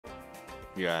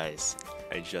Guys,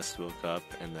 I just woke up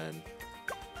and then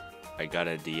I got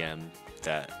a DM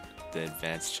that the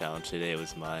advanced challenge today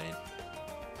was mine,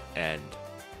 and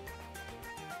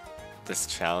this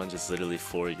challenge is literally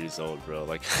 4 years old, bro.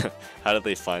 Like, how did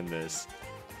they find this?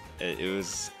 It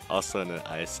was also in an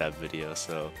ISAP video,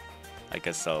 so I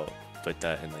guess I'll put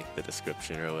that in like the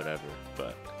description or whatever,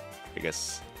 but I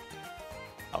guess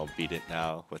I'll beat it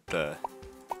now with the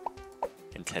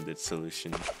intended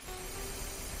solution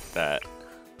that,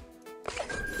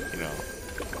 you know,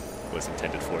 was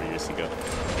intended 4 years ago.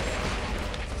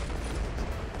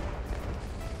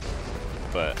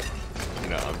 But, you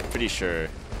know, I'm pretty sure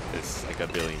there's like a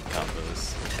billion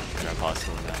combos that are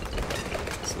possible now,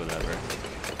 so whatever.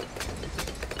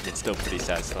 It's still pretty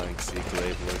satisfying to see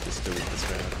Glaive just delete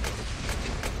this round.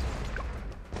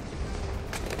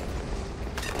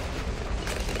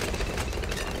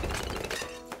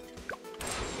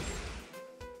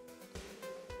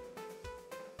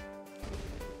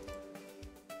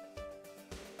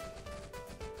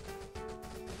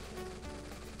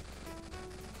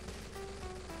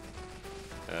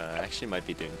 Actually might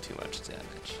be doing too much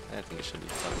damage. I think it should be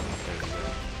fine. There we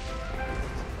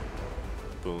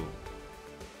go. Boom.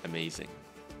 Amazing.